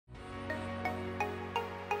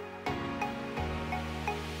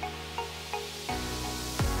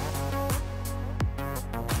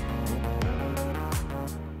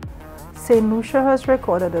St. Lucia has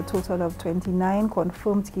recorded a total of 29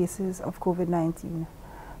 confirmed cases of COVID-19.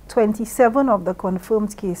 27 of the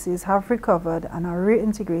confirmed cases have recovered and are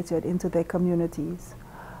reintegrated into their communities.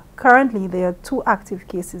 Currently, there are 2 active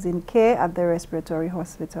cases in care at the respiratory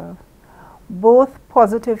hospital. Both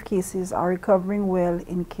positive cases are recovering well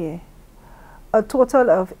in care. A total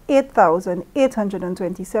of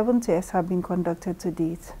 8,827 tests have been conducted to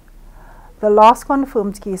date. The last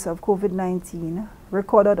confirmed case of COVID-19,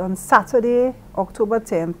 recorded on Saturday, October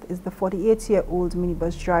 10th, is the 48-year-old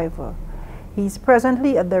minibus driver. He is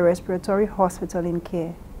presently at the respiratory hospital in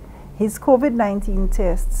care. His COVID-19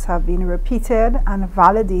 tests have been repeated and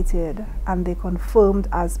validated, and they confirmed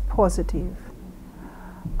as positive.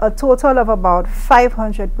 A total of about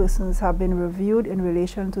 500 persons have been reviewed in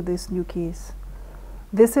relation to this new case.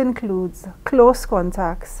 This includes close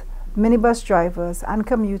contacts, minibus drivers and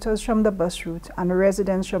commuters from the bus route, and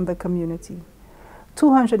residents from the community.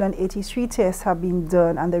 283 tests have been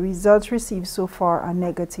done, and the results received so far are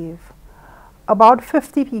negative. About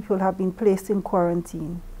 50 people have been placed in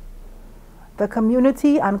quarantine. The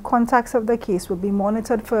community and contacts of the case will be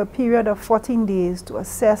monitored for a period of 14 days to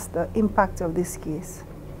assess the impact of this case.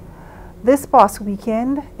 This past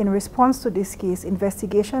weekend, in response to this case,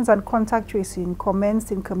 investigations and contact tracing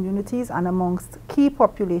commenced in communities and amongst key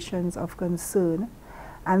populations of concern,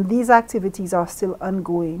 and these activities are still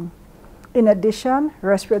ongoing. In addition,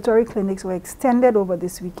 respiratory clinics were extended over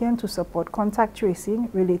this weekend to support contact tracing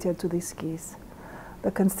related to this case.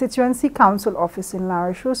 The Constituency Council office in La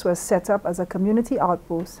Rochelle was set up as a community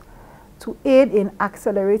outpost to aid in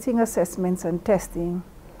accelerating assessments and testing.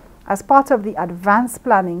 As part of the advanced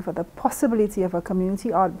planning for the possibility of a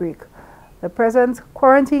community outbreak, the present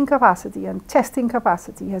quarantine capacity and testing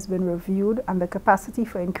capacity has been reviewed, and the capacity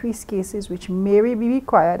for increased cases which may be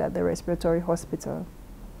required at the respiratory hospital.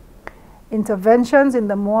 Interventions in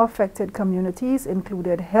the more affected communities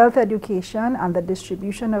included health education and the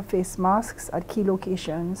distribution of face masks at key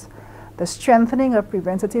locations, the strengthening of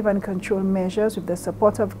preventative and control measures with the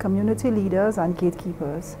support of community leaders and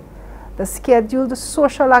gatekeepers. The scheduled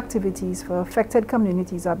social activities for affected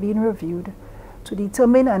communities are being reviewed to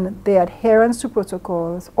determine their adherence to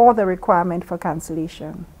protocols or the requirement for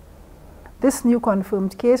cancellation. This new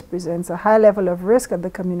confirmed case presents a high level of risk at the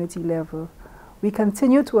community level. We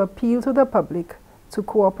continue to appeal to the public to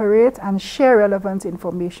cooperate and share relevant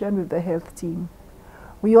information with the health team.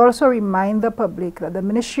 We also remind the public that the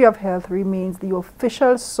Ministry of Health remains the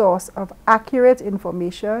official source of accurate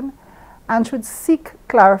information and should seek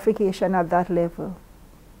clarification at that level.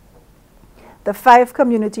 The 5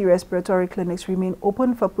 community respiratory clinics remain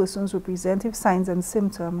open for persons with presentive signs and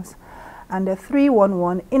symptoms, and the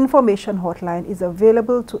 311 information hotline is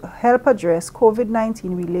available to help address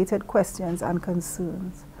COVID-19 related questions and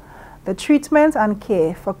concerns. The treatment and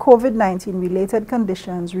care for COVID-19 related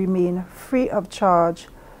conditions remain free of charge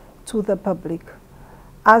to the public.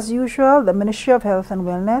 As usual, the Ministry of Health and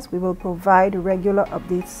Wellness, we will provide regular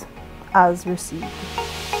updates as received.